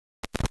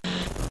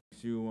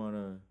Makes you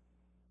wanna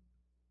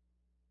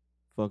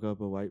fuck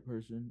up a white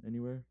person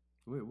anywhere?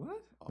 Wait,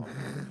 what?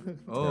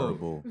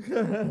 Terrible,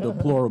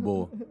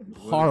 deplorable,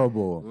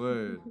 horrible.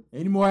 Word.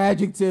 Any more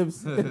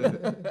adjectives?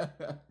 I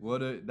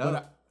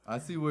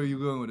see where you're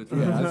going with it.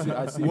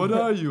 Yeah, I see. What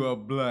are you, a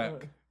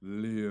black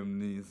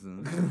Liam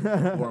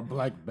Neeson? Or a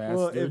black bastard?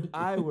 Well, if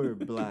I were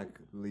black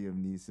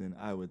Liam Neeson,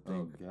 I would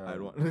think I'd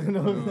want.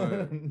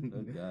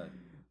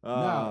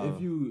 Now,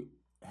 if you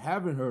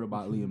haven't heard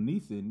about Liam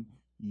Neeson,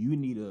 you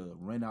need to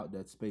rent out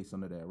that space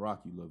under that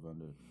rock you live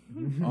under.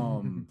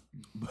 Well,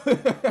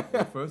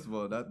 first of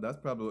all, that's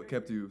probably what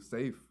kept you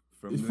safe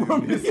from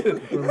Liam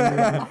Neeson.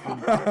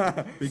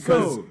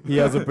 Because he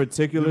has a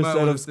particular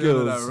set of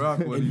skills,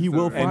 and he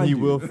will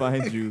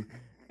find you,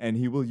 and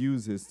he will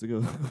use his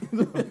skills.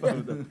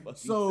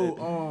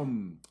 So,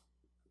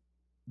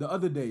 the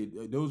other day,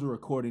 there was a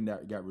recording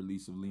that got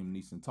released of Liam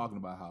Neeson talking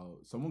about how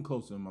someone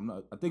close to him,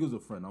 I think it was a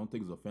friend, I don't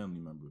think it was a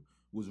family member,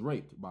 was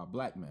raped by a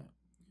black man.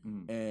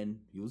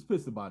 And he was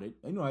pissed about it,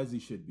 as he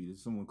should be.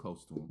 There's someone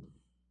close to him.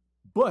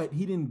 But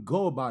he didn't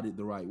go about it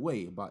the right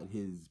way, about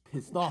his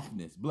pissed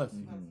offness, bless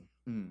him.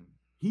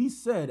 He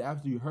said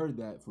after he heard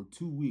that for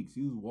 2 weeks,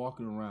 he was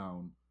walking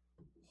around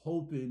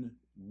hoping,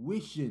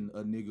 wishing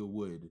a nigga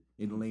would,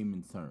 in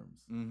layman's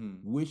terms.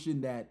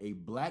 Wishing that a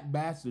black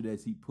bastard,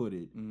 as he put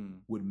it,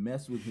 would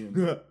mess with him.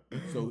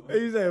 So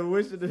he said,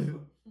 wishing it.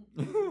 Liam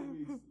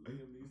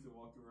Neeson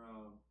walked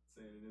around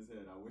saying in his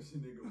head, "I wish a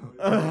nigga would."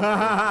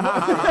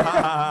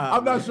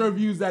 I'm not sure if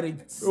you use that.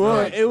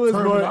 It was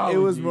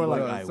more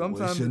like, I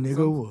sometimes wish a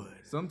nigga would.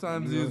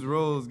 Sometimes these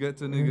roles get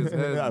to niggas'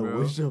 heads, I bro.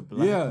 wish a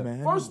black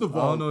man. First of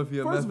all, I don't know if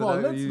you're let's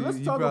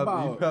talk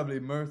about. He probably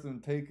immersed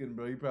and taken,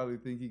 bro. He probably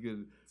think he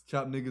could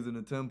chop niggas in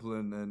the temple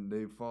and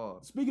they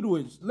fall. Speaking of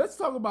which, let's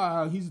talk about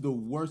how he's the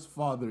worst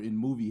father in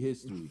movie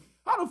history.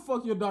 How the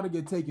fuck your daughter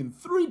get taken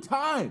 3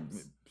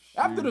 times?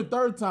 After the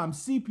 3rd time,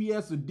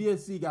 CPS or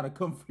DSC gotta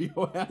come for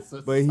your ass.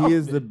 But he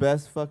is the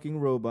best fucking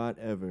robot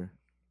ever.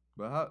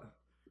 But how?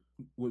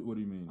 What do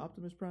you mean?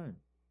 Optimus Prime.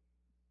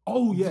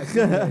 Oh yes,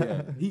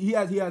 yeah. He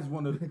has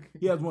one of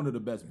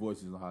the best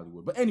voices in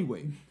Hollywood. But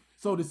anyway,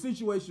 so the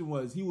situation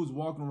was he was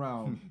walking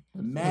around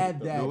mad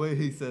that the way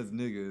he says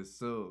nigga is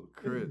so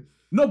crisp.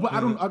 No, but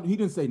he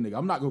didn't say nigga.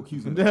 I'm not gonna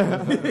accuse him.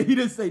 He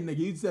didn't say nigga.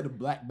 He said a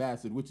black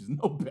bastard, which is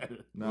no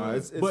better. No,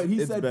 but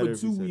he said for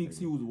 2 weeks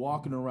he was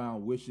walking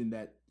around wishing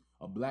that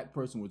a black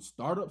person would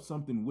start up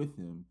something with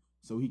him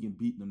so he can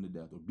beat them to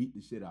death or beat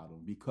the shit out of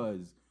him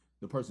because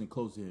the person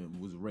close to him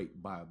was raped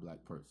by a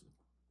black person.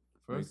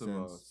 First of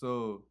all,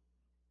 so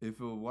if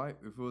it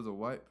was a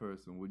white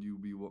person, would you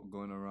be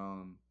going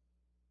around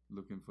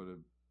looking for the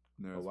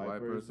nearest white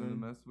person to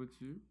mess with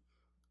you?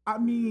 I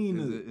mean,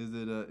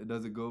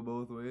 does it go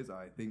both ways?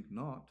 I think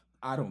not.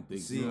 I don't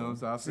think so.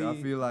 So I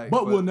feel like,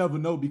 but we'll never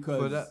know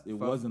because it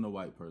wasn't a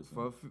white person.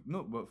 I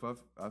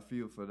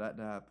feel for that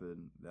to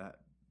happen,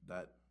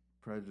 that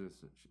prejudice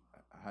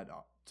had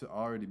to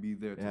already be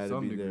there to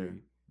some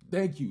degree.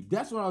 Thank you.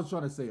 That's what I was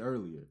trying to say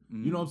earlier.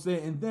 You know what I'm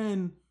saying? And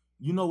then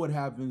you know what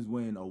happens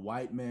when a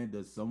white man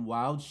does some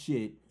wild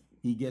shit.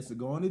 He gets to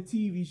go on a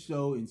TV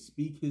show and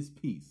speak his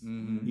piece.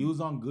 He was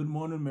on Good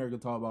Morning America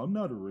talking about, I'm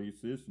not a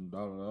racist and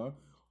da da da.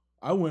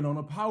 I went on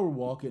a power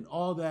walk and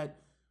all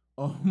that.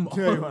 All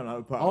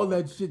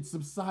that shit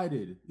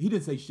subsided. He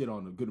didn't say shit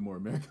on Good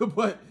Morning America,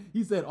 but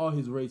he said all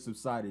his rage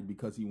subsided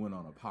because he went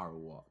on a power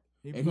walk.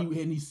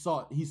 He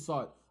sought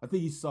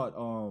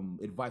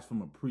advice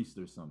from a priest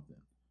or something.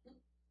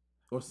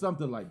 Or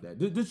something like that.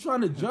 Just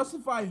trying to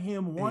justify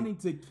him wanting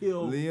to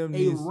kill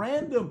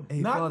random,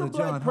 not the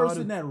black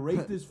person that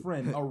raped his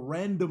friend, a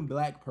random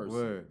black person.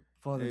 Word.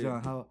 Father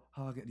John, how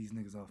I get these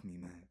niggas off me,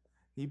 man?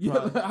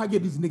 I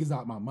get these niggas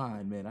out my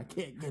mind, man. I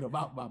can't get them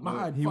out my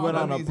mind. He went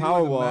on a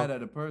power walk. He wasn't mad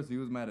at a person. He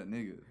was mad at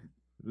niggas.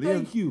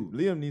 Thank you.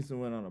 Liam Neeson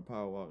went on a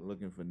power walk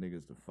looking for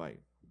niggas to fight.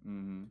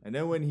 And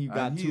then when he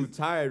got too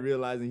tired,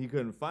 realizing he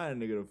couldn't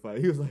find a nigga to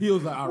fight, he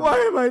was like, why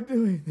am I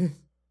doing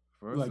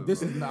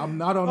this? I'm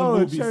not on a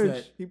movie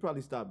set. He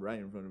probably stopped right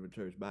in front of a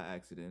church by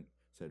accident.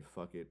 Said,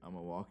 fuck it, I'm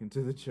gonna walk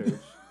into the church.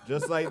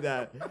 Just like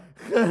that.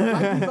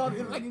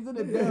 like he's in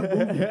a damn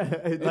movie.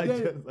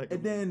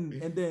 And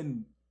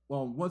then,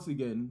 once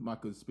again, my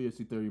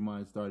conspiracy theory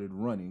mind started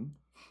running.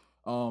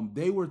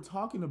 They were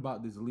talking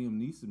about this Liam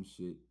Neeson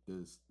shit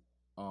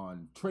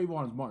on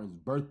Trayvon Martin's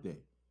birthday.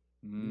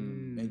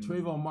 And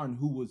Trayvon Martin,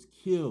 who was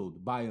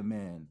killed by a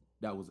man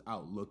that was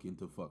out looking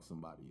to fuck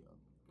somebody up.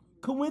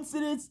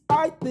 Coincidence?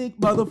 I think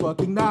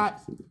motherfucking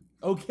not.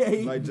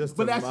 Okay, but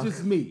that's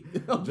just me.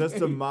 Okay? Just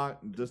to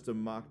mock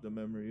the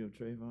memory of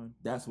Trayvon.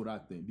 That's what I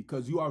think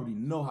because you already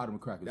know how them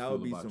crackers feel about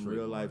Trayvon. That would be some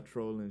real life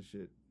trolling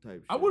shit type.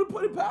 Shit. I wouldn't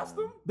put it past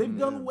them. They've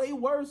done way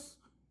worse.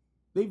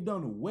 Oh,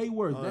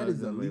 that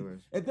is elite.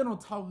 And then on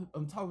top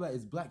of that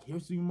is Black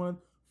History Month.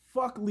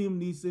 Fuck Liam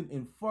Neeson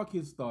and fuck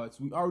his thoughts.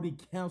 We already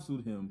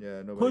canceled him.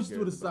 Yeah, nobody pushed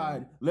to the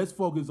side. Let's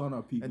focus on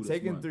our people. And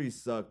Taken 3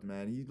 sucked,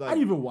 man. I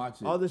didn't even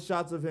watch it. All the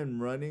shots of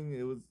him running,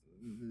 it was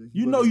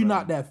You know you're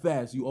not that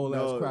fast, you old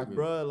ass cracker.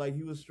 Bro, like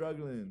he was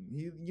struggling.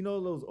 You know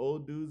those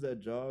old dudes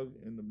that jog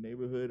in the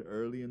neighborhood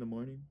early in the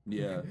morning?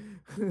 Yeah.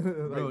 Like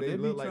bro, they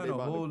be trying to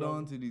hold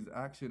on to these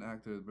action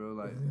actors, bro.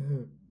 Like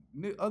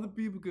other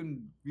people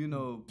can, you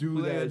know,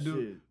 play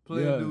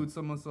a dude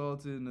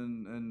somersaulting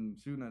and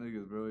shooting at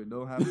niggas, bro. It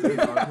don't have to be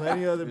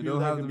plenty other people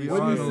that can be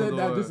when you said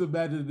that, just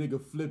imagine a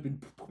nigga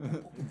flipping.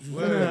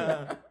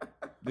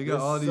 They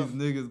got all these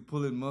niggas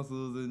pulling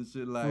muscles and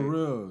shit like. For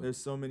real. There's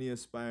so many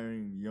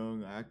aspiring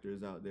young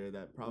actors out there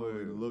that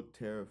probably look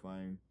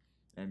terrifying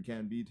and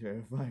can be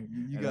terrifying.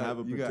 You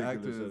got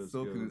actors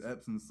soaking in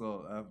Epsom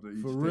salt after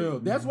each. For real.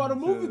 That's why the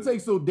movie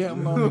takes so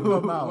damn long to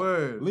come out.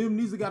 Word. Liam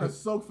Neeson got to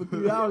soak for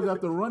 3 hours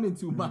after running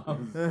 2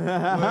 miles.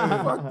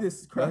 Fuck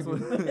this crap.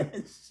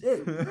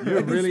 Shit.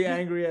 You're really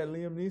angry at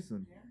Liam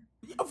Neeson.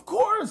 Of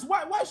course.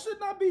 Why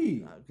shouldn't I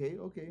be?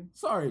 Okay.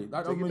 Sorry.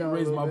 I don't mean to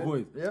raise my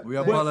voice. Yep. We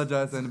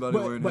apologize to anybody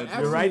wearing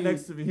headphones. You're right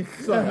next to me.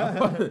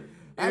 Sorry.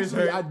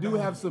 Actually, I do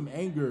have some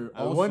anger.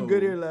 Also. One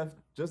good ear left.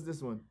 Just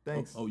this one.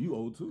 Thanks. Oh, you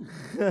old too.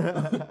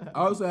 I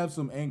also have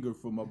some anger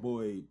for my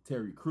boy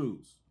Terry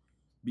Crews.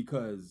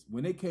 Because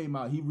when it came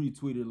out, he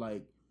retweeted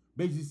like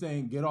basically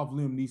saying, get off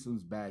Liam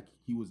Neeson's back.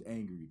 He was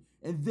angry.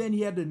 And then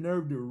he had the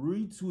nerve to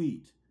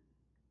retweet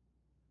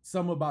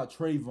something about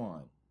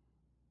Trayvon.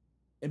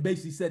 And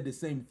basically said the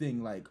same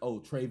thing, like, oh,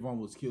 Trayvon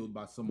was killed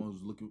by someone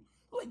who's looking...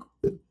 Like,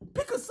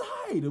 pick a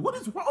side. What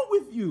is wrong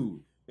with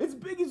you? As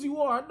big as you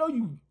are, I know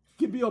you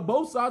can be on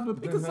both sides, but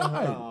pick a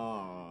side.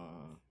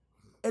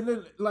 And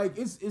then, like,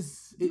 it's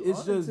just...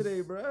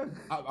 today, bro.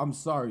 I'm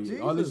sorry.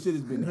 Jesus. All this shit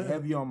has been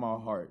heavy on my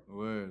heart.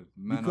 Word.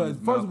 Because,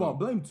 first of all,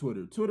 blame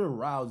Twitter. Twitter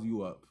riles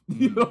you up.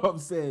 You know what I'm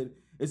saying?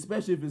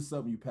 Especially if it's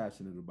something you're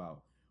passionate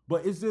about.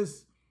 But it's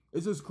just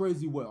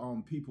crazy what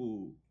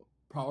people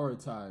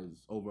prioritize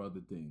over other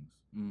things.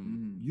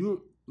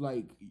 You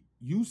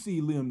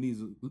see Liam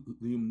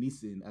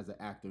Neeson as an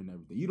actor and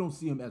everything. You don't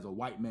see him as a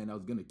white man that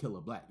was gonna kill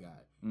a black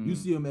guy. You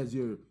see him as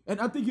and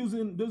I think there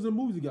was a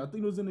movie together. I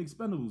think it was in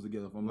Expendables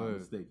together, if I'm not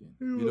mistaken.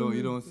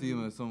 You don't see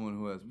him as someone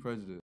who has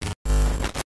prejudice.